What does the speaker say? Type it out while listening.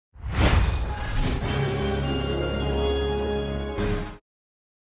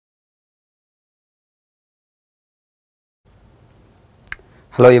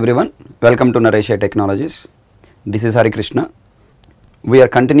Hello everyone, welcome to Naresh IT Technologies. This is Krishna. We are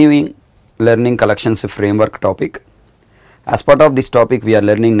continuing learning collections framework topic. As part of this topic, we are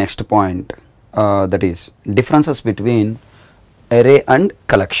learning next point, that is differences between array and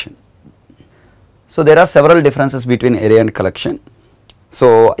collection. So there are several differences between array and collection.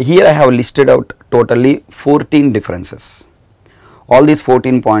 So here I have listed out totally 14 differences. All these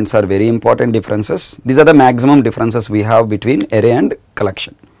 14 points are very important differences. These are the maximum differences we have between array and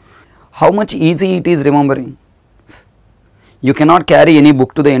collection. How much easy it is remembering? You cannot carry any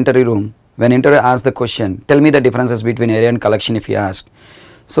book to the interview room. When interviewer asks the question, tell me the differences between array and collection if he asked.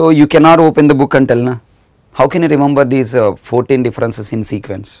 So you cannot open the book and tell, na? How can you remember these 14 differences in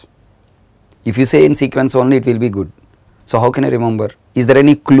sequence? If you say in sequence only, it will be good. So how can you remember? Is there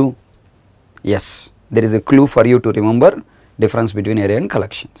any clue? Yes, there is a clue for you to remember difference between array and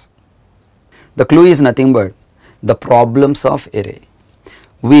collections. The clue is nothing but the problems of array.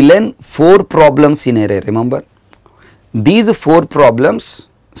 We learn 4 problems in array, remember? These 4 problems,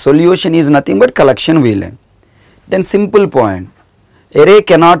 solution is nothing but collection we learn. Then simple point, array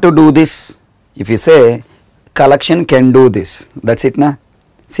cannot do this. If you say collection can do this, that's it, na?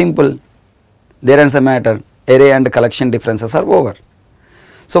 Simple. There ends the matter. Array and collection differences are over.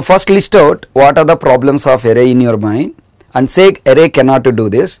 So first list out what are the problems of array in your mind and say array cannot do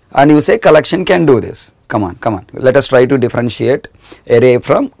this, and you say collection can do this. Come on. Let us try to differentiate array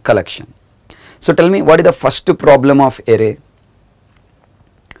from collection. So tell me, what is the first problem of array?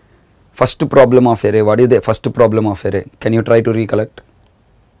 First problem of array, what is the first problem of array? Can you try to recollect?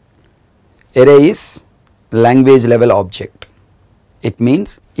 Array is language level object. It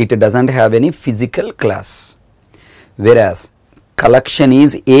means it doesn't have any physical class. Whereas collection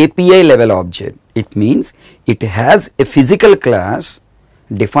is API level object. It means it has a physical class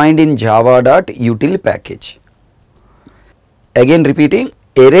defined in java.util package. Again repeating,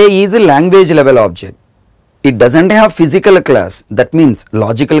 array is a language level object. It doesn't have physical class. That means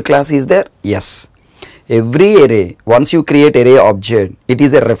logical class is there? Yes. Every array, once you create array object, it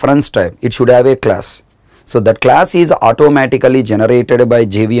is a reference type. It should have a class. So that class is automatically generated by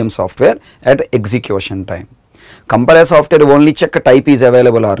JVM software at execution time. Compiler software only check type is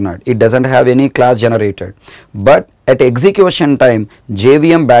available or not. It doesn't have any class generated. But at execution time,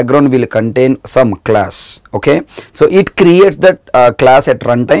 JVM background will contain some class. Okay. So it creates that class at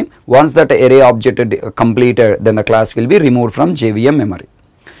runtime. Once that array object completed, then the class will be removed from JVM memory.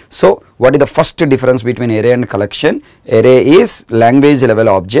 So what is the first difference between array and collection? Array is language level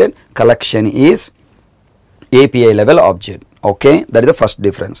object. Collection is API level object. Okay, that is the first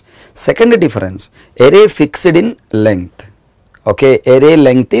difference. Second difference, array fixed in length. Okay, array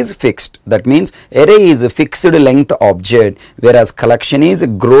length is fixed. That means array is a fixed length object, whereas collection is a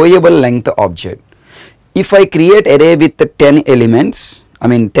growable length object. If I create array with 10 elements,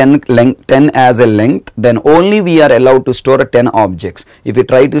 10 as a length, then only we are allowed to store 10 objects. If we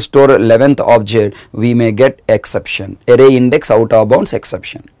try to store 11th object, we may get exception, array index out of bounds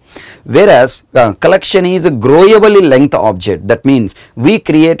exception. Whereas collection is a growable length object. That means we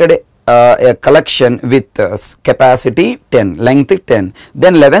created a collection with capacity 10, length 10.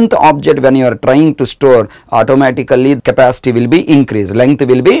 Then 11th object, when you are trying to store, automatically capacity will be increased, length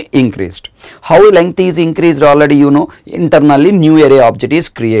will be increased. How length is increased already you know. Internally new array object is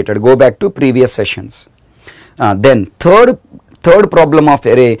created. Go back to previous sessions. Then third problem of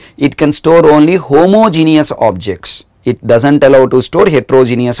array, it can store only homogeneous objects. It doesn't allow to store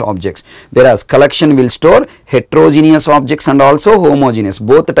heterogeneous objects, whereas collection will store heterogeneous objects and also homogeneous.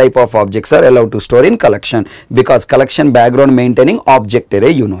 Both type of objects are allowed to store in collection, because collection background maintaining object array,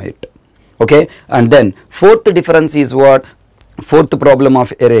 you know it. Okay, and then fourth difference is what? Fourth problem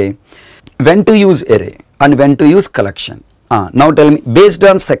of array, when to use array and when to use collection. Now tell me, based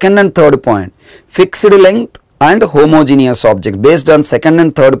on second and third point, fixed length and homogeneous object, based on second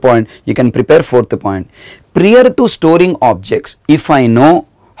and third point, you can prepare fourth point. Prior to storing objects, if I know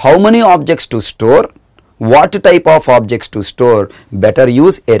how many objects to store, what type of objects to store, better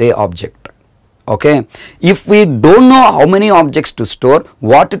use array object. Okay. If we don't know how many objects to store,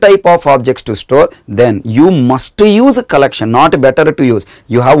 what type of objects to store, then you must use a collection, not better to use.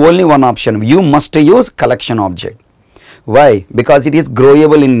 You have only one option, you must use collection object. Why? Because it is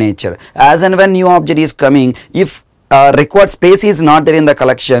growable in nature. As and when new object is coming, if required space is not there in the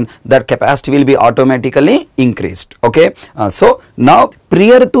collection, that capacity will be automatically increased. Okay. So now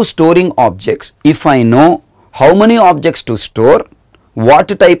prior to storing objects, if I know how many objects to store, what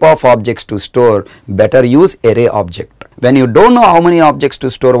type of objects to store, better use array object. When you don't know how many objects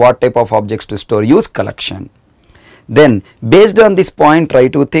to store, what type of objects to store, use collection. Then based on this point, try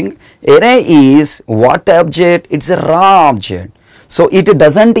to think array is what object? It's a raw object. So it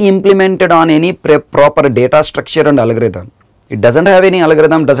doesn't implemented on any proper data structure and algorithm. It doesn't have any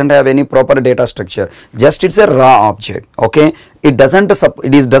algorithm, doesn't have any proper data structure. Just it's a raw object. Okay, it doesn't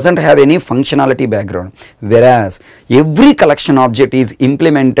have any functionality background. Whereas every collection object is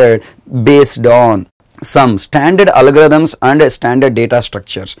implemented based on some standard algorithms and standard data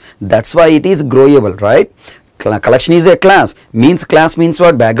structures. That's why it is growable, right? Collection is a class means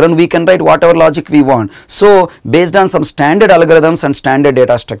what? Background we can write whatever logic we want. So based on some standard algorithms and standard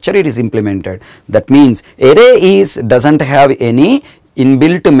data structure it is implemented. That means array doesn't have any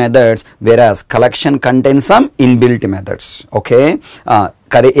inbuilt methods, whereas collection contains some inbuilt methods. Okay,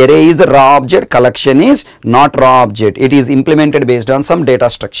 array is a raw object, collection is not raw object. It is implemented based on some data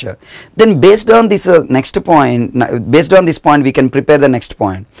structure. Then based on this next point, based on this point we can prepare the next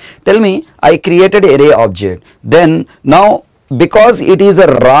point. Tell me, I created array object. Then now because it is a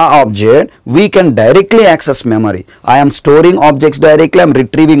raw object, we can directly access memory. I am storing objects directly, I am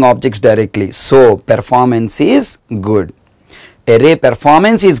retrieving objects directly. So performance is good. Array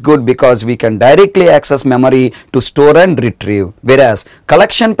performance is good because we can directly access memory to store and retrieve, whereas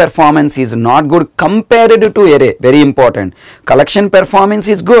collection performance is not good compared to array. Very important. Collection performance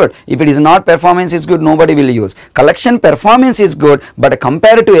is good. If it is not performance is good, nobody will use. Collection performance is good, but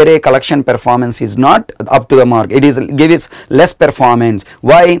compared to array, collection performance is not up to the mark. It is gives less performance.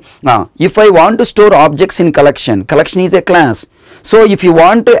 Why? If I want to store objects in collection is a class. So if you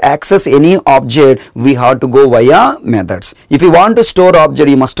want to access any object, we have to go via methods. If you want to store object,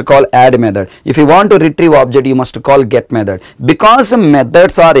 you must call add method. If you want to retrieve object, you must call get method. Because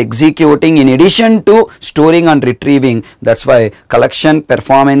methods are executing in addition to storing and retrieving, that's why collection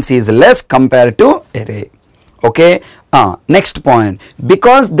performance is less compared to array. Okay. Next point,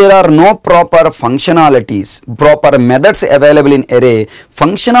 because there are no proper functionalities, proper methods available in array,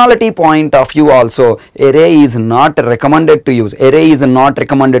 functionality point of view also, array is not recommended to use. Array is not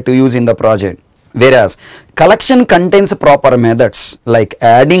recommended to use in the project. Whereas collection contains proper methods like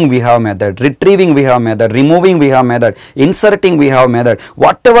adding we have method, retrieving we have method, removing we have method, inserting we have method.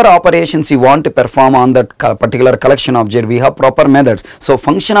 Whatever operations you want to perform on that particular collection object, we have proper methods. So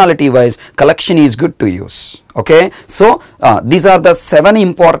functionality wise, collection is good to use. Okay, so these are the 7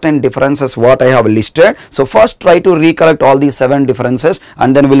 important differences what I have listed. So first try to recollect all these 7 differences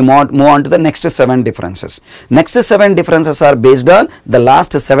and then we'll move on to the next 7 differences. Next 7 differences are based on the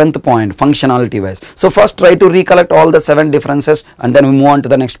last 7th point, functionality wise. So first try to recollect all the 7 differences and then we move on to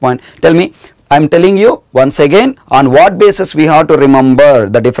the next point. Tell me, I am telling you once again on what basis we have to remember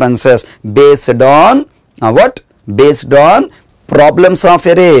the differences. Based on what? Based on problems of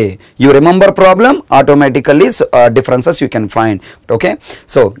array. You remember problem, automatically differences you can find. Okay,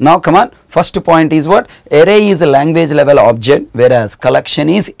 so now come on, first point is what? Array is a language level object, whereas collection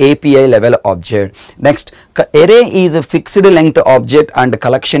is API level object. Next, array is a fixed length object and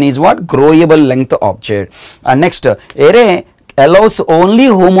collection is what? Growable length object. And next, array allows only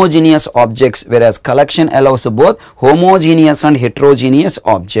homogeneous objects, whereas collection allows both homogeneous and heterogeneous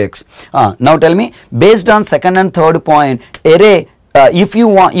objects. Now tell me, based on second and third point, array, if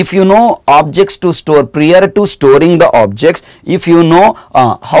you know objects to store, prior to storing the objects, if you know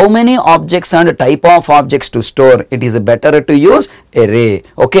how many objects and type of objects to store, it is better to use array.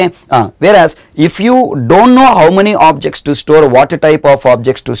 Okay, whereas if you don't know how many objects to store, what type of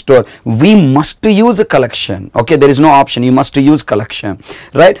objects to store, we must use a collection. Okay, there is no option, you must use collection,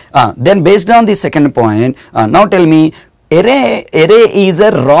 right? Then based on the second point, now tell me, array is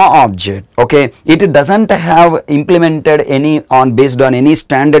a raw object. Okay, it doesn't have implemented any based on any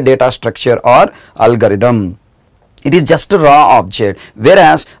standard data structure or algorithm. It is just a raw object,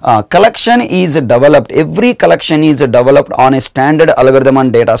 whereas collection is developed, every collection is developed on a standard algorithm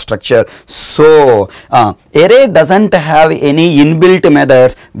and data structure. So array doesn't have any inbuilt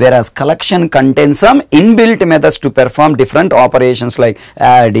methods, whereas collection contains some inbuilt methods to perform different operations like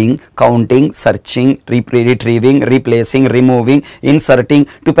adding, counting, searching, retrieving, replacing, removing, inserting.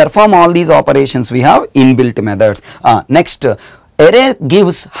 To perform all these operations we have inbuilt methods. Next, array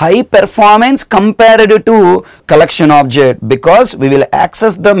gives high performance compared to collection object because we will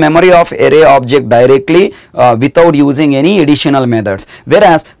access the memory of array object directly without using any additional methods,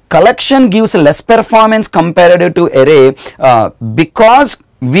 whereas collection gives less performance compared to array because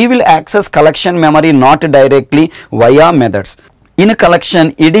we will access collection memory not directly via methods. In a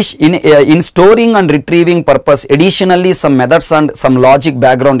collection, in storing and retrieving purpose, additionally some methods and some logic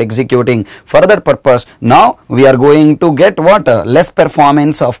background executing for that purpose. Now we are going to get what? Less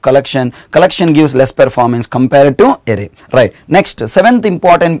performance of collection. Collection gives less performance compared to array. Right. Next, 7th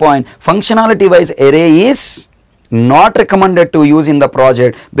important point, functionality wise array is not recommended to use in the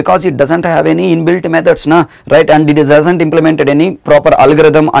project because it doesn't have any inbuilt methods, right, and it hasn't implemented any proper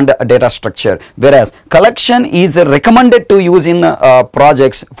algorithm and data structure. Whereas collection is recommended to use in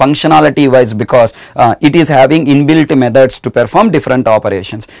projects functionality wise because it is having inbuilt methods to perform different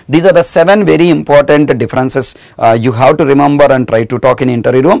operations. These are the 7 very important differences you have to remember and try to talk in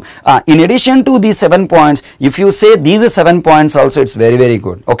interview room. In addition to these 7 points, if you say these 7 points also, it's very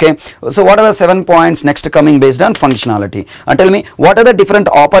good. Okay, so what are the 7 points next coming based on functionality? And tell me, what are the different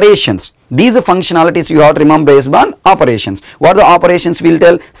operations? These functionalities you have to remember based on operations. What are the operations? We'll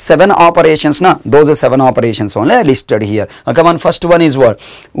tell 7 operations. Those are 7 operations only I listed here. Come on, first one is what?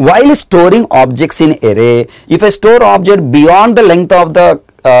 While storing objects in array, if I store object beyond the length of the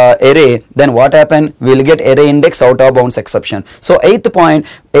array, then what happen? We will get array index out of bounds exception. So 8th point,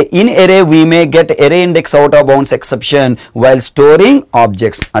 in array we may get array index out of bounds exception while storing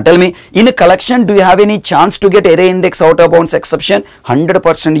objects. Tell me, in a collection do you have any chance to get array index out of bounds exception?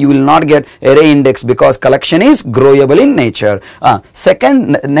 100% you will not get array index because collection is growable in nature.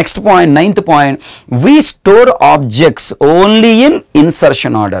 Next point, 9th point, we store objects only in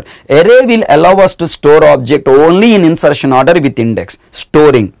insertion order. Array will allow us to store object only in insertion order with index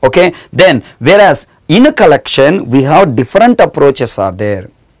storing. Okay, then whereas in a collection we have different approaches are there.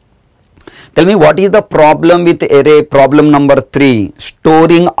 Tell me, what is the problem with array? Problem number 3,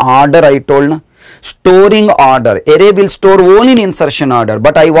 storing order. I told storing order. Array will store only in insertion order,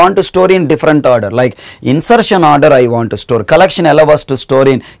 but I want to store in different order, like insertion order I want to store. Collection allow us to store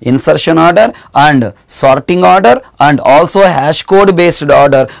in insertion order and sorting order and also hash code based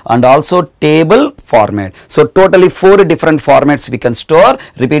order and also table format. So totally 4 different formats we can store,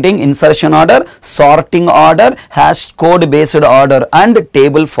 repeating: insertion order, sorting order, hash code based order and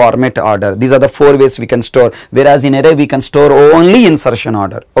table format order. These are the 4 ways we can store, whereas in array we can store only insertion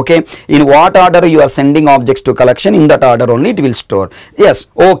order. Okay, in what order you are sending objects to collection, in that order only it will store. Yes,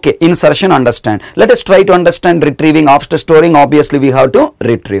 okay, insertion, understand. Let us try to understand retrieving. After storing, obviously we have to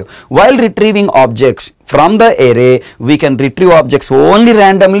retrieve. While retrieving objects from the array, we can retrieve objects only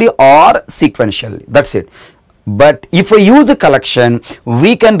randomly or sequentially. That's it. But if we use a collection,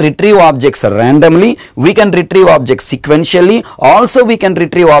 we can retrieve objects randomly, we can retrieve objects sequentially, also we can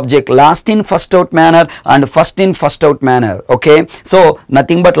retrieve object last in first out manner and first in first out manner. Okay, so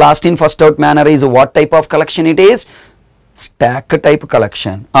nothing but last in first out manner is what type of collection it is? Stack type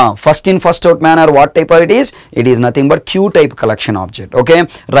collection. First in first out manner, what type it is? It is nothing but queue type collection object. Okay,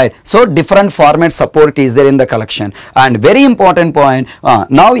 right. So different format support is there in the collection. And very important point,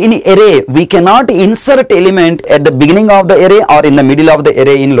 now in array we cannot insert element at the beginning of the array or in the middle of the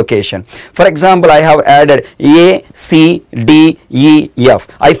array in location. For example, I have added A, C, D, E, F.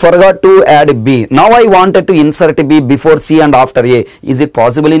 I forgot to add B. Now I wanted to insert B before C and after A. Is it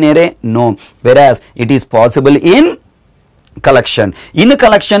possible in array? No. Whereas it is possible in collection. In a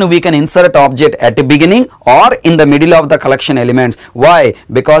collection we can insert object at the beginning or in the middle of the collection elements. Why?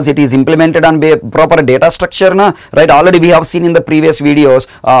 Because it is implemented on proper data structure, right? Already we have seen in the previous videos.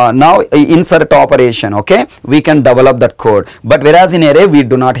 Now insert operation, okay, we can develop that code, but whereas in array we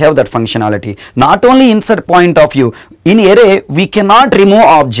do not have that functionality. Not only insert point of view, in array we cannot remove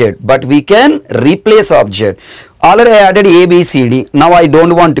object, but we can replace object. Already I added A, B, C, D. Now I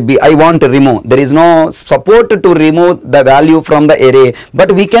don't want to B, I want to remove. There is no support to remove the value from the array,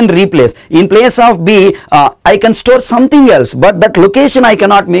 but we can replace. In place of B, I can store something else, but that location I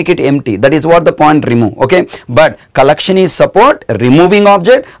cannot make it empty. That is what the point remove. Okay, but collection is support removing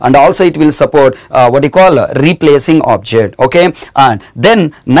object and also it will support what you call replacing object. Okay, and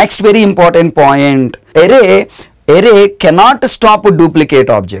then next very important point, array cannot stop duplicate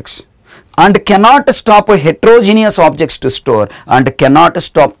objects and cannot stop heterogeneous objects to store and cannot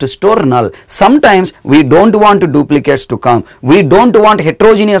stop to store null. Sometimes we don't want duplicates to come, we don't want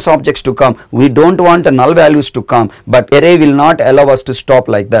heterogeneous objects to come, we don't want null values to come, but array will not allow us to stop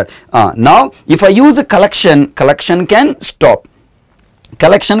like that. Now if I use a collection can stop.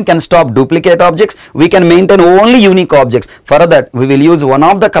 Collection can stop duplicate objects, we can maintain only unique objects. For that we will use one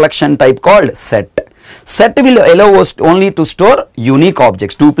of the collection type called set. Set will allow us only to store unique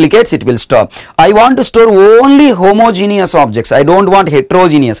objects, duplicates it will stop. I want to store only homogeneous objects, I don't want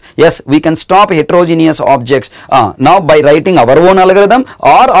heterogeneous. Yes, we can stop heterogeneous objects now by writing our own algorithm,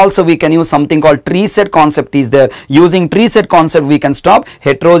 or also we can use something called tree set concept is there. Using tree set concept we can stop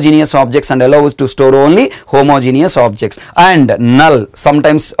heterogeneous objects and allow us to store only homogeneous objects. And null,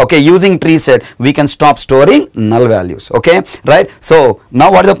 sometimes, okay, using tree set we can stop storing null values. Okay, right. So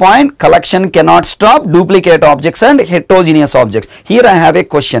now what is the point? Collection cannot stop duplicate objects and heterogeneous objects. Here I have a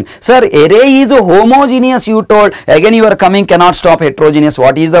question, sir, array is homogeneous you told, again you are coming cannot stop heterogeneous.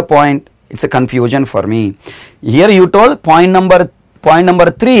 What is the point? It's a confusion for me. Here you told point number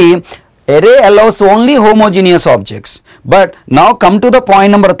 3, array allows only homogeneous objects. But now come to the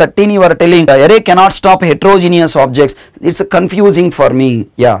point number 13, you are telling the array cannot stop heterogeneous objects. It's confusing for me.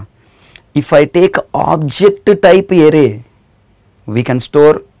 Yeah. If I take object type array, we can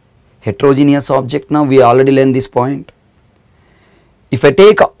store heterogeneous object. Now we already learned this point. If I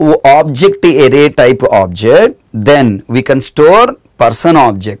take object array type object, then we can store person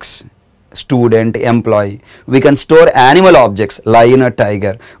objects, student, employee. We can store animal objects, lion,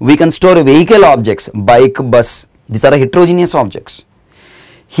 tiger. We can store vehicle objects, bike, bus. These are heterogeneous objects.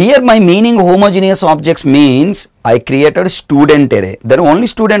 Here my meaning homogeneous objects means I created student array. There are only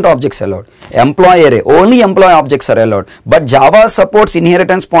student objects allowed. Employee array, only employee objects are allowed. But Java supports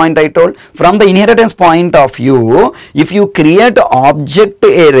inheritance point, I told. From the inheritance point of view, if you create object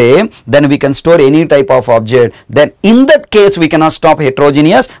array, then we can store any type of object. Then in that case, we cannot stop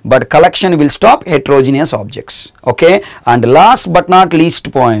heterogeneous, but collection will stop heterogeneous objects. Okay. And last but not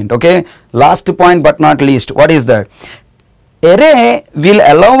least point. Okay. Last point but not least. What is that? Array will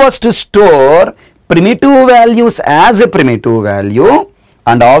allow us to store primitive values as a primitive value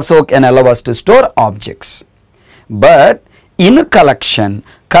and also can allow us to store objects. But in collection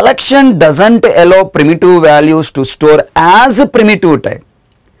doesn't allow primitive values to store as a primitive type.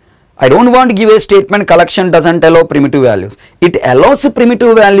 I don't want to give a statement collection doesn't allow primitive values. It allows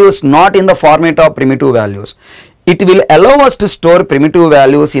primitive values not in the format of primitive values. It will allow us to store primitive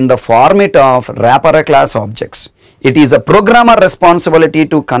values in the format of wrapper class objects. It is a programmer responsibility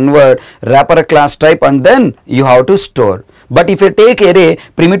to convert wrapper class type and then you have to store. But if you take array,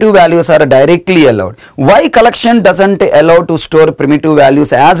 primitive values are directly allowed. Why collection doesn't allow to store primitive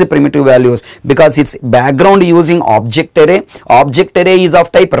values as primitive values? Because it's background using object array. Object array is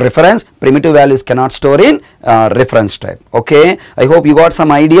of type reference. Primitive values cannot store in reference type. Okay. I hope you got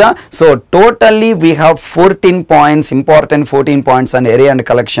some idea. So totally we have 14 points, important 14 points on array and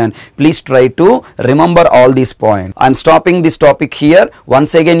collection. Please try to remember all these points. I am stopping this topic here.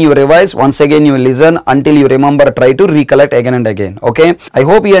 Once again you revise, once again you listen until you remember, try to recollect again and again. Okay. I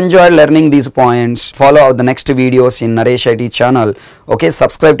hope you enjoyed learning these points. Follow the next videos in Naresh IT channel. Okay.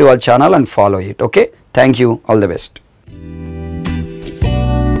 Subscribe to our channel and follow it. Okay. Thank you. All the best.